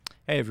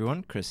Hey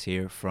everyone, Chris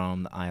here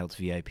from the IELTS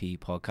VIP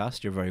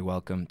podcast. You're very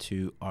welcome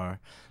to our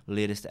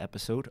latest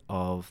episode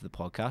of the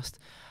podcast.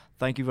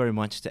 Thank you very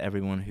much to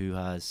everyone who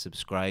has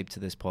subscribed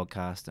to this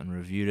podcast and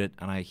reviewed it.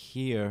 And I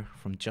hear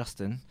from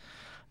Justin,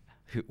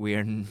 we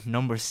are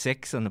number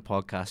 6 on the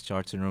podcast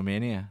charts in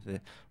Romania.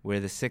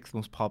 We're the 6th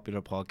most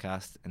popular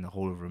podcast in the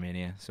whole of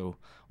Romania. So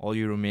all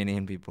you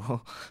Romanian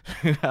people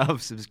who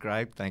have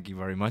subscribed, thank you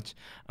very much.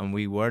 And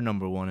we were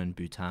number 1 in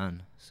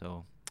Bhutan.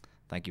 So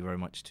thank you very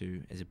much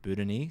to, is it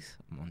Bhutanese?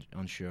 I'm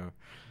unsure.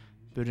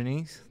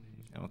 Bhutanese?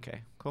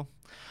 Okay, cool.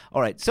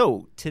 All right,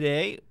 so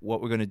today what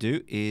we're going to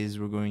do is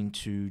we're going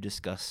to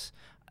discuss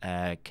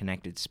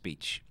connected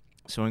speech.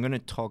 So I'm going to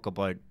talk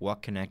about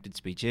what connected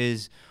speech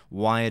is,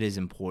 why it is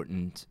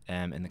important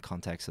in the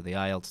context of the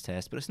IELTS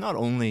test. But it's not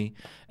only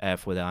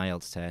for the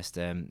IELTS test.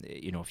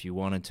 If you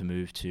wanted to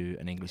move to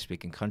an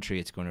English-speaking country,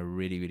 it's going to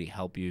really, really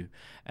help you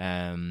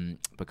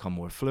become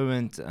more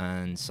fluent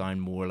and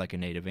sound more like a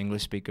native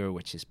English speaker,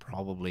 which is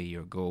probably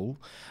your goal.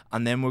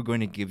 And then we're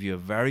going to give you a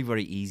very,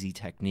 very easy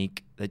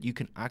technique that you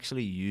can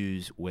actually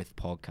use with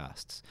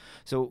podcasts.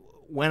 So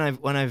when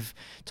I've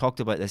talked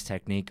about this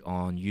technique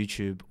on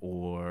YouTube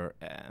or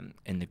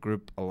in the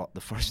group,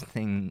 the first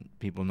thing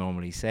people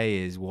normally say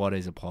is, what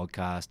is a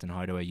podcast and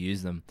how do I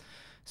use them?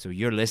 So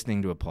you're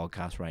listening to a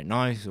podcast right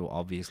now, so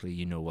obviously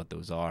you know what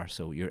those are.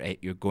 So you're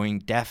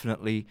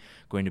definitely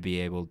going to be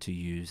able to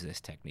use this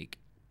technique.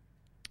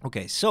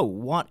 Okay, so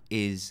what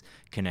is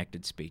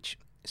connected speech?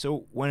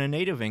 So when a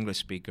native English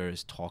speaker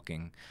is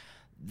talking,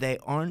 they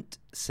aren't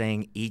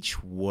saying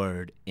each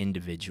word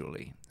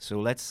individually. So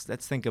let's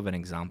think of an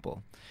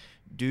example.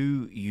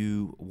 Do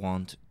you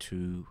want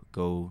to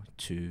go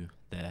to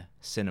the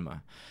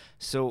cinema?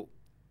 So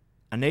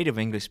a native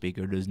English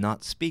speaker does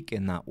not speak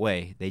in that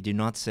way. They do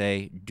not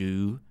say,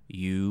 do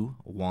you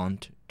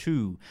want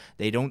to?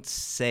 They don't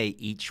say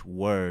each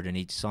word and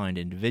each sound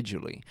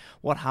individually.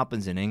 What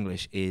happens in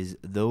English is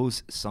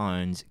those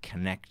sounds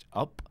connect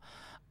up,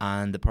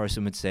 and the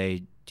person would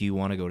say, do you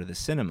want to go to the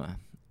cinema?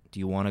 Do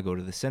you want to go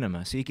to the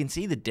cinema? So you can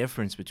see the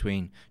difference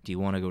between do you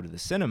want to go to the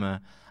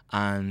cinema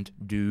and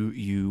do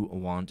you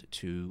want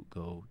to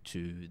go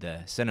to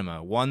the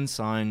cinema. One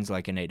sounds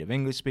like a native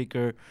English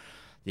speaker.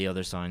 The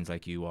other sounds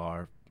like you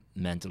are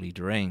mentally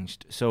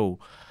deranged. So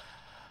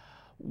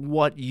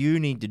what you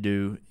need to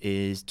do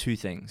is 2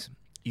 things.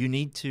 You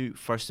need to,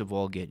 first of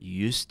all, get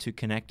used to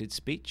connected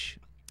speech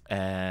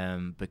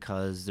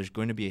because there's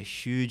going to be a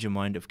huge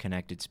amount of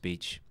connected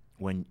speech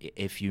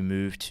if you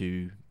move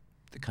to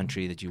the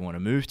country that you want to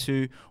move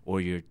to,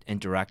 or you're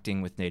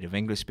interacting with native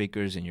English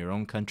speakers in your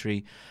own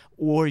country,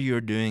 or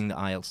you're doing the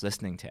IELTS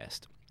listening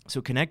test.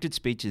 So connected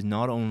speech is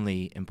not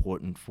only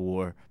important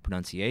for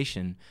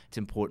pronunciation, it's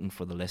important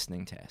for the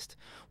listening test.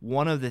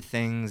 One of the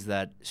things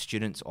that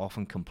students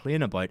often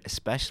complain about,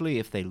 especially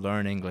if they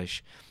learn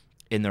English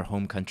in their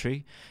home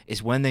country,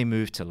 is when they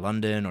move to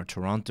London or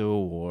Toronto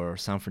or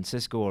San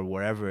Francisco or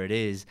wherever it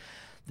is,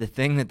 the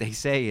thing that they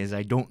say is,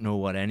 I don't know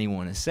what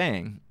anyone is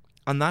saying.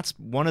 And that's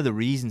one of the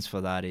reasons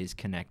for that is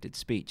connected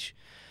speech.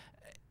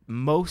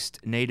 Most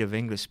native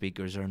English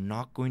speakers are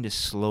not going to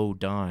slow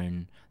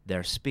down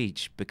their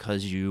speech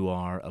because you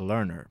are a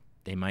learner.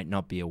 They might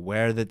not be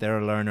aware that they're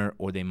a learner,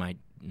 or they might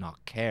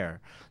not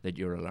care that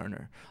you're a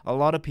learner. A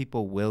lot of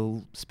people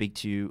will speak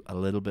to you a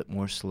little bit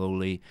more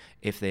slowly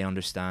if they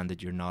understand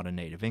that you're not a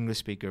native English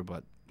speaker,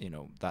 but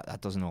that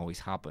doesn't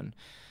always happen.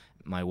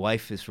 My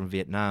wife is from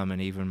Vietnam,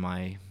 and even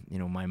my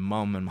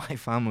mum and my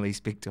family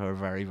speak to her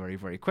very, very,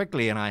 very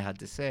quickly, and I had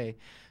to say,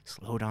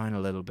 slow down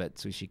a little bit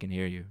so she can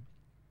hear you.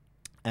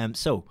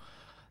 So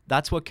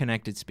that's what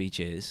connected speech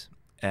is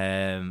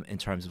in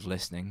terms of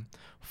listening.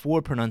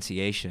 For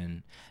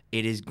pronunciation,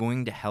 it is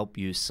going to help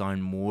you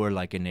sound more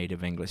like a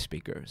native English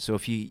speaker. So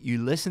if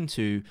you listen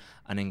to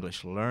an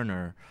English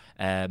learner,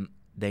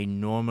 they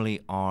normally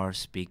are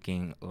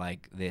speaking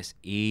like this.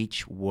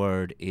 Each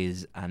word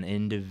is an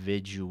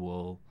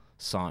individual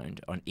sound.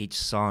 On each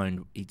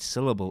sound, each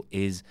syllable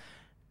is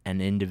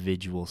an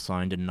individual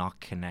sound and not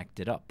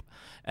connected up.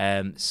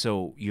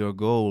 So your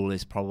goal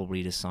is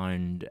probably to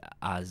sound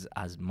as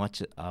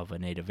much of a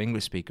native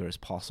English speaker as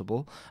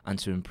possible and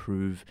to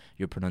improve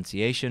your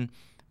pronunciation.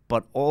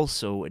 But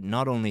also, it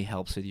not only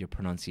helps with your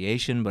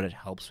pronunciation, but it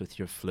helps with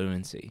your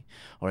fluency.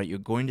 All right, you're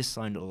going to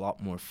sound a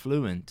lot more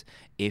fluent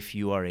if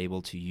you are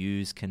able to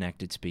use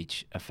connected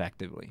speech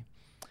effectively.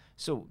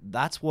 So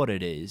that's what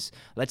it is.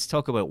 Let's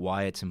talk about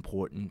why it's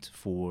important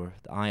for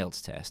the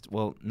IELTS test.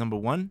 Well, number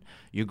 1,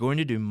 you're going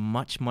to do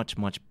much, much,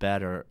 much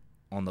better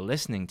on the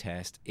listening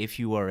test if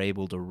you are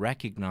able to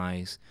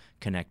recognize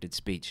connected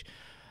speech,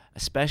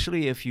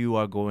 especially if you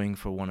are going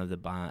for one of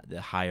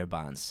the higher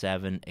bands,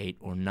 7, 8,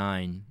 or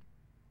 9.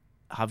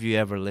 Have you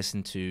ever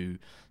listened to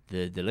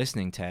the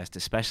listening test,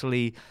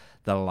 especially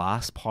the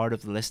last part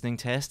of the listening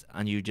test,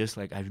 and you're just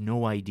like, I have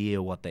no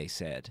idea what they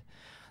said?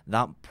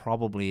 That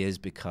probably is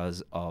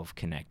because of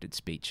connected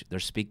speech. They're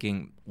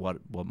speaking, what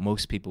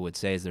most people would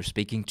say is they're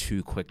speaking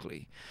too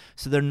quickly.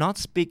 So they're not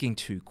speaking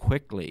too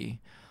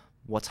quickly.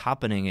 what's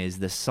happening is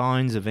the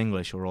sounds of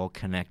English are all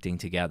connecting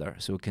together.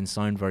 So it can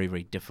sound very,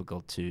 very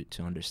difficult to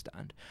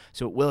understand.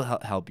 So it will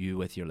help you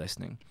with your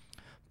listening.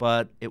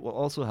 But it will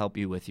also help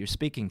you with your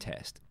speaking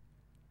test.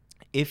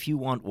 If you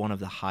want one of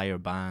the higher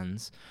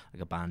bands,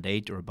 like a band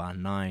 8 or a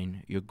band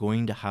 9, you're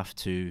going to have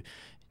to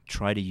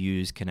try to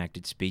use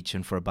connected speech.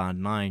 And for a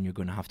band 9, you're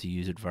going to have to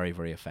use it very,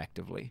 very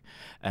effectively.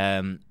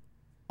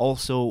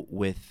 Also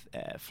with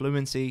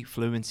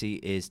fluency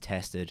is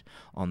tested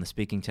on the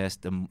speaking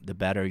test. The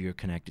better your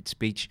connected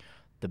speech,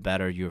 the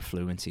better your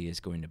fluency is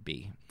going to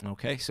be.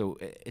 Okay, so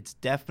it's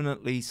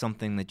definitely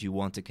something that you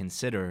want to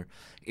consider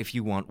if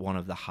you want one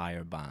of the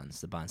higher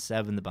bands, the band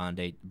 7, the band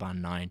 8,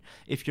 band 9.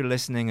 If you're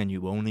listening and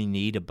you only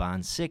need a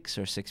band 6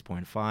 or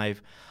 6.5,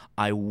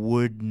 I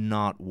would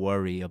not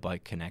worry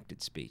about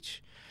connected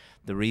speech.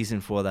 The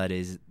reason for that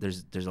is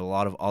there's a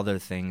lot of other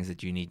things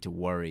that you need to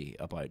worry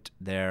about.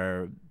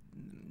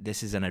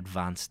 This is an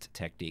advanced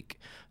technique,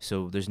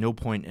 so there's no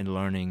point in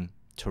learning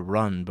to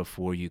run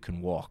before you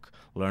can walk.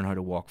 Learn how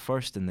to walk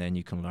first, and then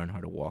you can learn how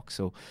to walk.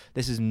 So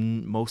this is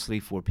mostly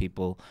for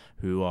people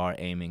who are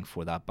aiming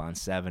for that band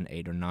 7,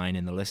 8, or 9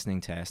 in the listening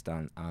test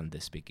and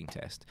the speaking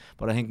test.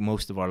 But I think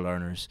most of our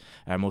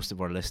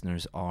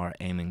listeners are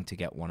aiming to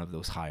get one of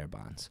those higher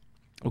bands.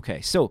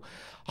 Okay, so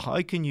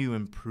how can you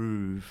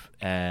improve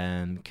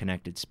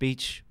connected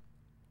speech?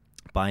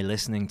 By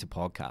listening to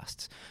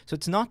podcasts. So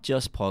it's not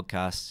just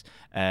podcasts.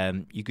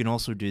 You can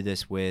also do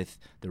this with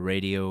the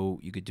radio.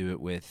 You could do it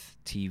with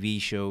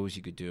TV shows.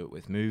 You could do it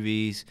with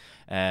movies,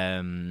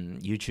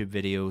 YouTube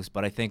videos.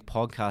 But I think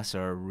podcasts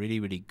are really,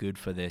 really good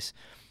for this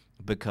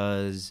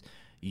because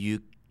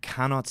you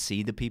cannot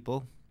see the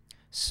people.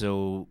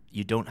 So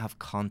you don't have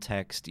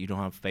context. You don't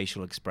have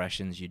facial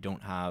expressions. You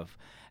don't have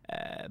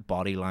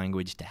body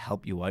language to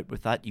help you out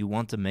with that. You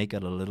want to make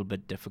it a little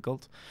bit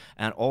difficult.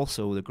 And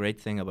also the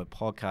great thing about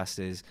podcasts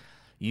is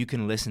you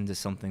can listen to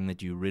something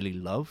that you really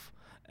love.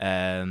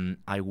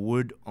 I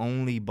would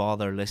only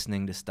bother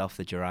listening to stuff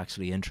that you're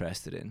actually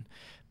interested in,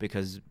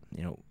 because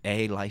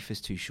A, life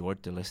is too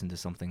short to listen to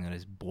something that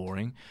is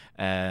boring,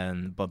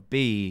 but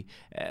B,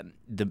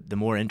 the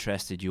more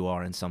interested you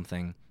are in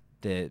something,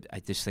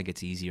 I just think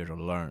it's easier to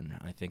learn.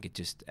 I think it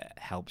just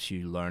helps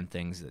you learn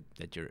things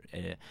that you're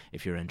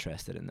if you're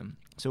interested in them.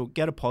 So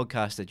get a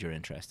podcast that you're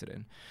interested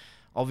in.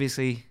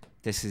 Obviously,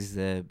 this is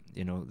the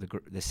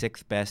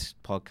 6th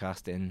best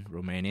podcast in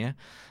Romania,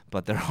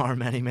 but there are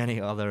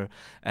many other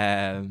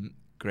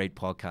great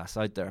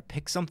podcasts out there.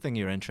 Pick something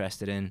you're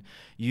interested in.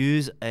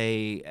 Use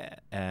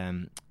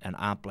an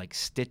app like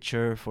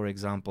Stitcher, for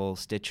example.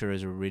 Stitcher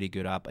is a really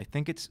good app. I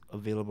think it's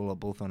available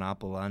both on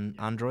Apple and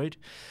Android.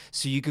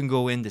 So you can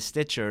go into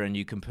Stitcher and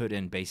you can put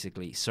in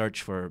basically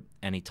search for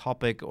any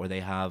topic, or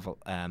they have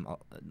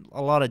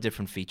a lot of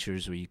different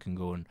features where you can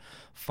go and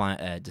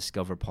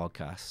discover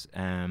podcasts.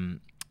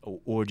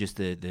 Or just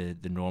the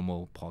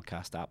normal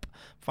podcast app.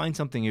 Find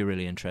something you're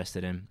really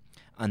interested in,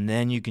 and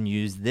then you can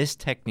use this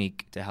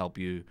technique to help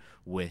you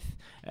with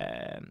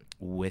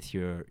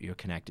your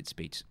connected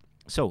speech.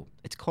 So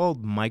it's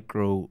called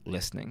micro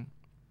listening,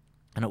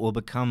 and it will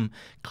become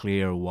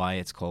clear why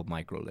it's called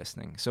micro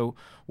listening. So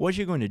what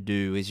you're going to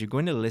do is you're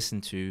going to listen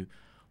to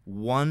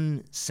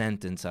one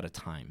sentence at a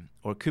time,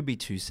 or it could be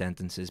 2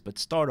 sentences, but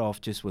start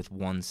off just with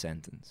one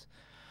sentence.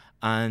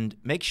 And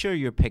make sure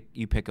you pick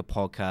a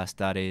podcast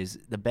that is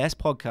the best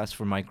podcasts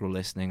for micro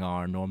listening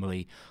are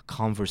normally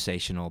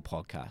conversational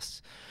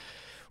podcasts.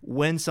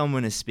 When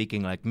someone is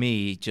speaking like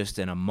me, just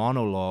in a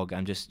monologue,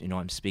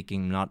 I'm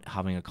speaking, not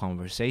having a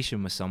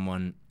conversation with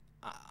someone.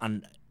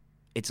 And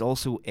it's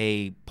also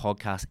a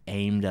podcast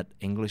aimed at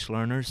English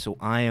learners. So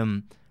I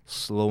am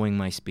slowing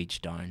my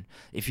speech down.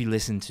 If you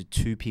listen to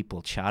 2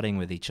 people chatting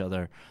with each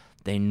other,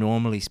 they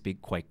normally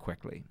speak quite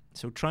quickly.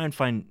 So try and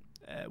find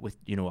with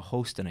a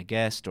host and a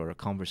guest, or a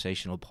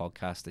conversational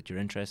podcast that you're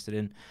interested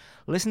in.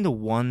 Listen to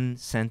one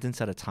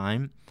sentence at a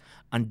time,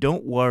 and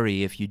don't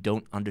worry if you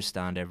don't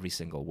understand every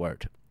single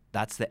word.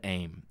 That's the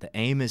aim. The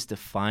aim is to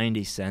find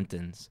a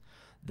sentence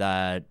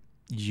that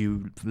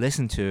you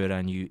listen to it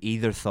and you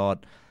either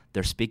thought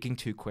they're speaking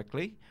too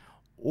quickly,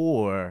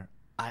 or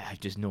I have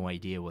just no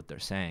idea what they're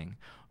saying.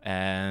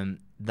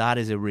 That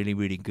is a really,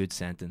 really good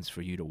sentence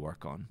for you to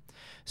work on.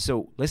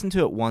 So listen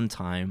to it one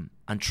time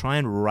and try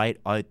and write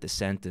out the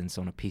sentence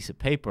on a piece of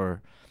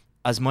paper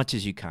as much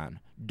as you can.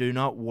 Do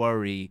not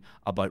worry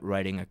about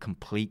writing a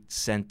complete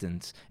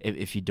sentence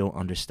if you don't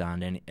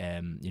understand any,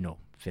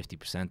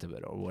 50% of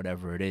it or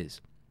whatever it is.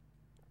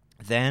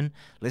 Then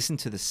listen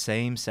to the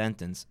same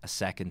sentence a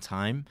second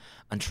time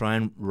and try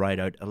and write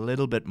out a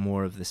little bit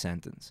more of the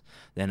sentence.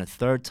 Then a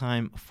third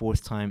time, a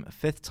fourth time, a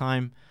fifth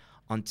time,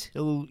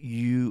 until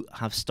you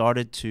have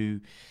started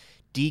to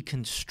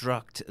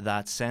deconstruct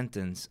that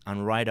sentence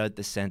and write out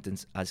the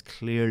sentence as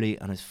clearly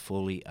and as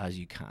fully as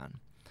you can.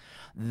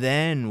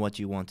 Then what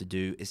you want to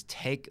do is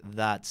take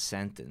that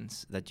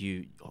sentence that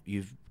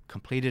you've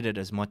completed it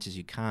as much as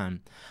you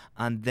can,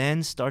 and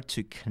then start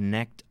to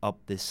connect up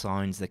the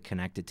sounds that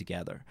connect it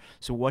together.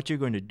 So what you're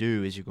going to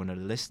do is you're going to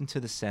listen to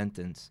the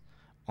sentence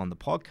on the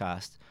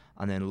podcast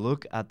and then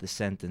look at the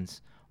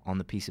sentence on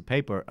the piece of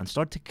paper and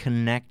start to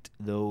connect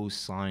those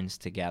sounds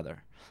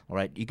together. All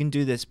right, you can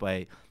do this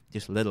by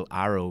just little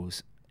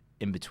arrows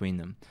in between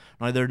them.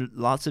 Now, there are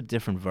lots of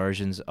different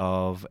versions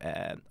of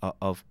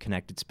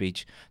connected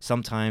speech.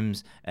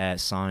 Sometimes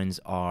sounds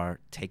are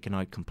taken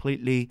out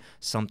completely.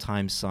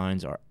 Sometimes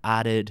sounds are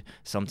added.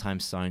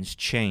 Sometimes sounds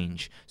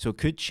change. So it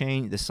could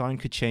change. The sound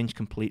could change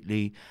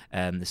completely.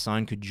 The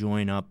sound could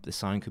join up. The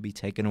sound could be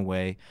taken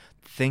away.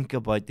 Think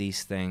about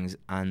these things,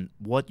 and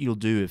what you'll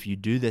do if you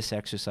do this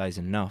exercise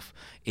enough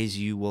is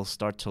you will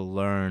start to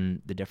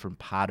learn the different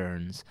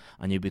patterns,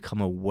 and you become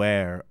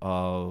aware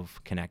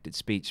of connected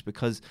speech,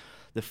 because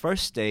the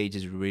first stage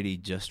is really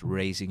just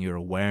raising your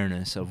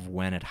awareness of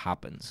when it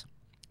happens.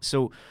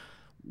 So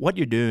what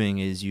you're doing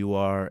is you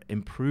are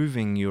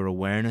improving your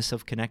awareness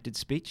of connected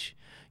speech,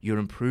 you're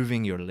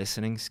improving your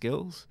listening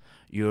skills,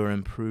 you're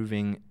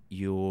improving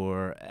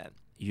your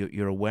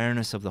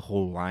awareness of the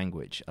whole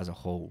language as a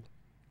whole.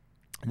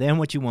 Then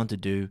what you want to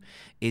do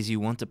is you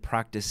want to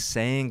practice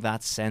saying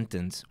that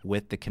sentence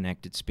with the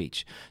connected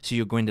speech. So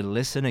you're going to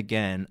listen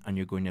again, and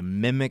you're going to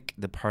mimic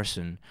the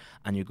person,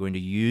 and you're going to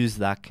use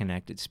that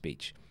connected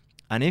speech.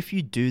 And if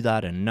you do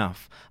that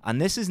enough, and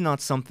this is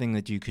not something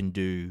that you can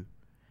do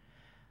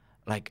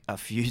like a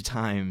few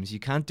times. You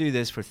can't do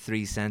this for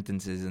 3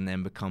 sentences and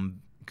then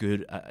become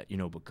good,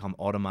 become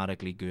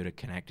automatically good at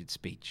connected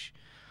speech.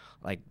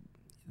 Like,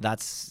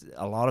 that's,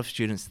 a lot of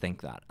students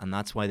think that, and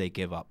that's why they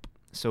give up.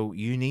 So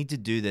you need to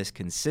do this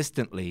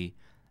consistently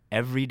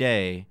every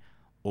day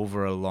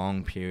over a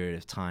long period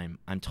of time.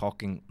 I'm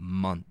talking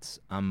months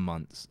and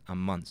months and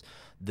months.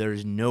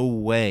 There's no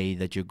way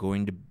that you're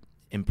going to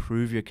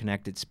improve your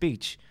connected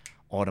speech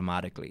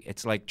automatically.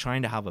 It's like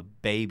trying to have a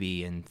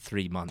baby in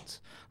 3 months.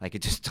 Like,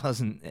 it just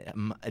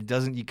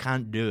doesn't, you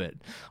can't do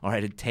it. All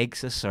right. It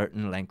takes a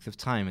certain length of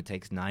time. It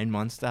takes 9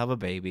 months to have a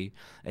baby.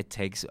 It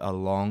takes a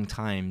long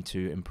time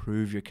to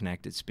improve your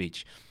connected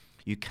speech.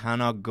 You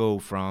cannot go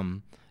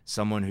from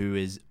someone who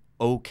is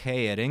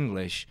okay at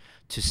English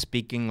to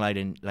speaking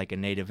like a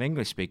native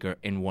English speaker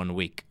in 1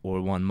 week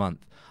or 1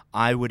 month.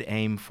 I would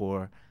aim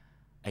for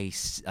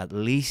at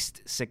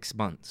least 6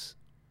 months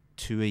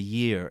to a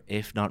year,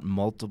 if not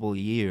multiple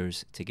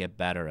years, to get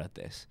better at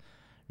this.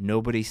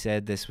 Nobody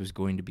said this was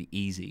going to be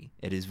easy.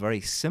 It is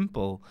very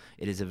simple.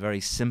 It is a very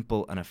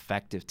simple and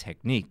effective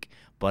technique,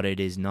 but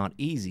it is not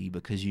easy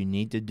because you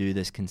need to do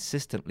this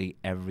consistently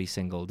every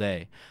single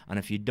day. And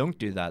if you don't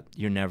do that,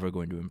 you're never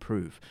going to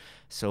improve.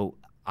 So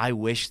I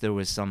wish there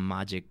was some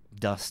magic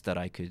dust that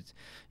I could,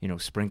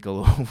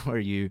 sprinkle over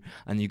you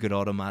and you could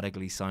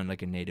automatically sound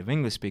like a native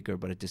English speaker,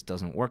 but it just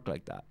doesn't work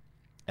like that.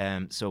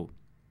 So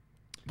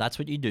that's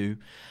what you do.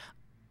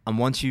 And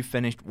once you've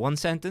finished one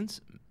sentence,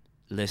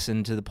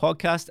 listen to the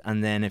podcast.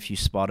 And then if you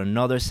spot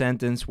another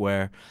sentence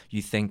where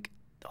you think,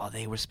 oh,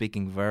 they were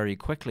speaking very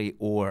quickly,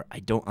 or I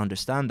don't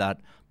understand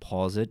that,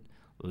 pause it,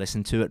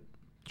 listen to it,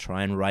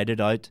 try and write it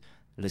out,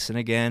 listen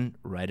again,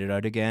 write it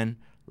out again,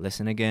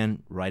 listen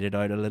again, write it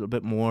out a little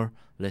bit more,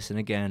 listen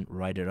again,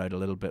 write it out a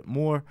little bit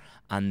more,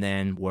 and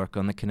then work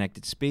on the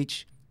connected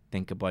speech.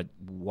 Think about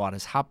what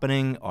is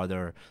happening. Are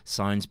there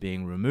sounds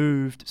being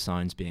removed,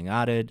 sounds being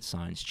added,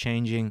 sounds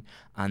changing,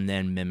 and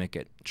then mimic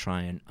it.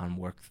 Try and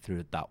work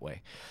through it that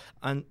way.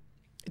 And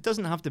it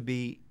doesn't have to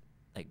be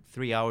like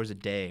 3 hours a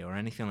day or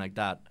anything like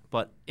that.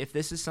 But if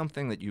this is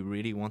something that you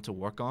really want to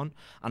work on,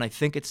 and I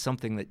think it's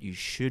something that you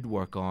should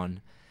work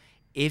on,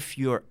 if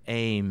your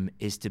aim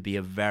is to be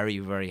a very,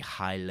 very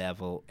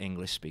high-level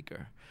English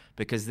speaker,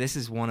 because this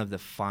is one of the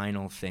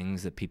final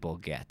things that people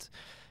get.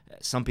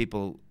 Some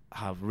people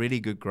have really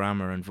good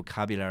grammar and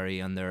vocabulary,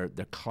 and their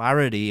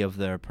clarity of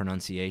their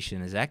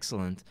pronunciation is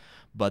excellent,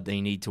 but they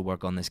need to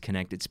work on this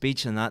connected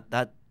speech, and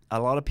that a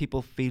lot of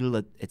people feel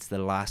that it's the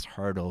last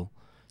hurdle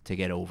to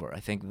get over. I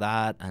think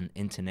that and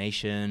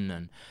intonation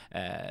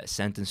and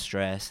sentence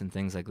stress and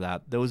things like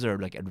that, those are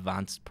like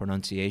advanced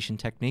pronunciation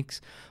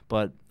techniques,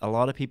 but a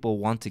lot of people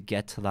want to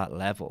get to that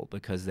level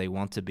because they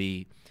want to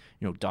be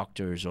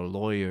doctors or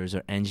lawyers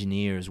or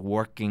engineers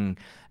working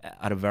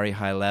at a very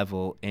high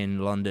level in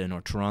London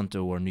or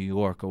Toronto or New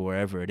York or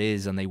wherever it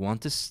is, and they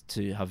want us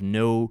to have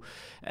no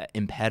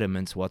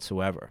impediments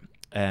whatsoever.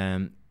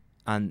 And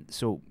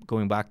so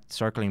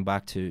circling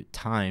back to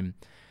time,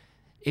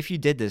 if you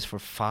did this for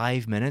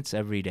 5 minutes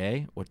every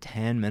day or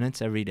 10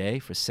 minutes every day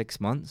for 6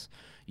 months,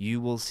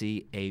 you will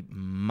see a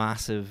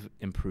massive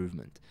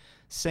improvement.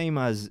 Same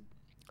as,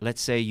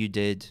 let's say you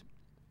did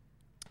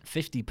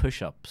 50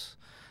 push-ups.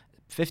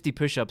 50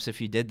 push-ups, if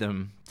you did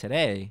them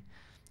today,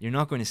 you're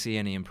not going to see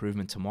any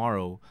improvement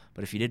tomorrow.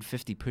 But if you did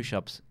 50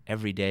 push-ups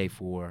every day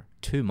for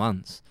 2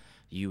 months,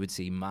 you would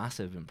see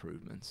massive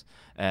improvements.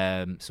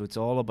 So it's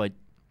all about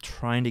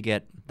trying to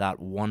get that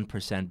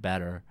 1%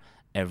 better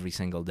every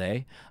single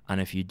day.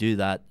 And if you do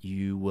that,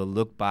 you will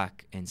look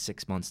back in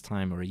 6 months'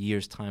 time or a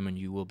year's time, and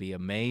you will be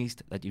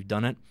amazed that you've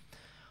done it.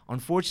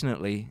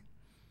 Unfortunately,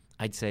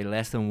 I'd say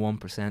less than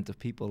 1% of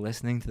people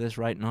listening to this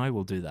right now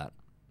will do that.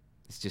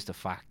 It's just a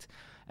fact.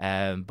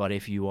 But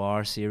if you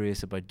are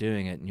serious about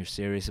doing it and you're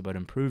serious about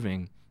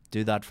improving,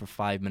 do that for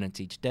 5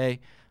 minutes each day.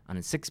 And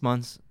in 6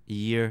 months, a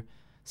year,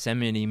 send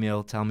me an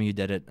email, tell me you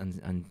did it,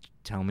 and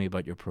tell me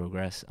about your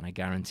progress, and I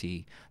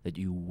guarantee that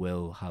you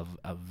will have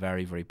a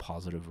very, very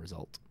positive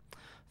result.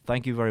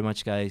 Thank you very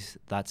much, guys.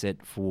 That's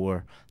it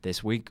for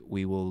this week.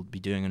 We will be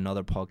doing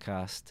another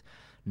podcast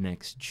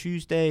next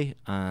Tuesday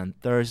and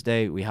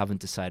Thursday. We haven't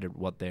decided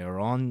what they are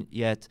on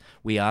yet.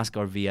 We ask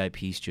our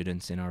VIP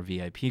students in our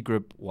VIP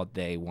group what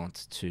they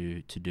want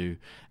to do.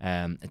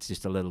 It's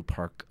just a little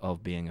perk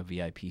of being a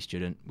VIP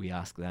student. We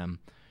ask them,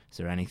 is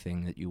there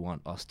anything that you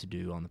want us to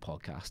do on the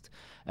podcast?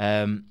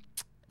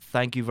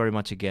 Thank you very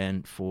much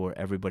again for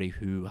everybody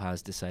who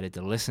has decided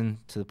to listen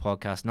to the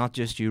podcast, not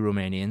just you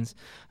Romanians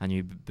and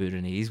you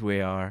Bhutanese.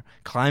 We are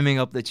climbing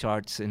up the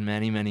charts in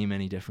many, many,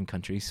 many different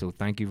countries. So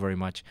thank you very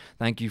much.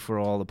 Thank you for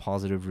all the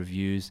positive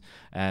reviews.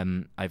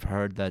 I've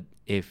heard that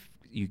if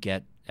you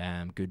get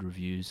good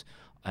reviews,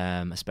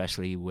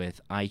 especially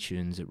with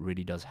iTunes, it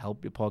really does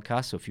help your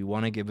podcast. So if you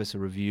want to give us a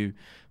review,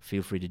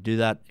 feel free to do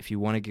that. If you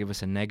want to give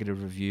us a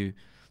negative review,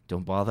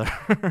 don't bother.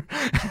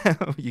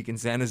 You can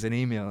send us an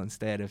email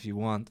instead if you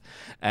want.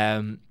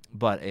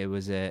 But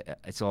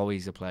it's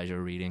always a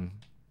pleasure reading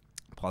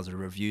positive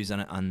reviews,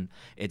 and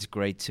it's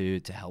great to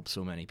help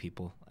so many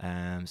people.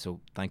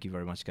 So thank you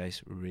very much,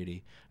 guys.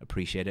 Really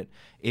appreciate it.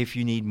 If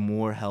you need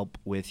more help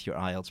with your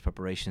IELTS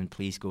preparation,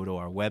 please go to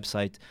our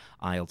website,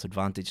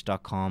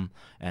 IELTSadvantage.com,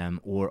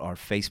 or our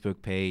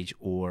Facebook page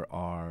or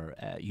our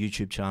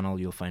YouTube channel.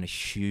 You'll find a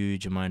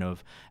huge amount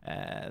of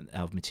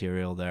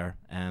material there.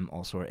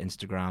 Also our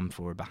Instagram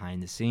for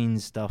behind the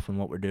scenes stuff and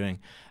what we're doing.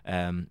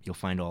 You'll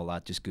find all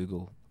that. Just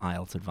Google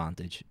IELTS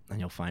Advantage and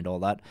you'll find all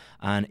that.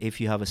 And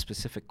if you have a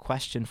specific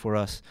question for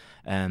us,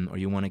 or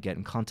you want to get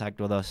in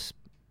contact with us,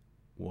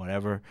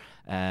 whatever,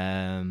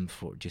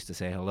 for just to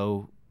say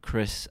hello,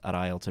 Chris at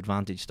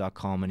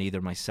IELTSadvantage.com, and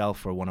either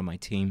myself or one of my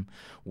team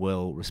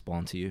will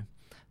respond to you.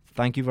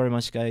 Thank you very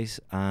much, guys,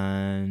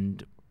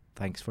 and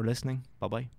thanks for listening. Bye-bye.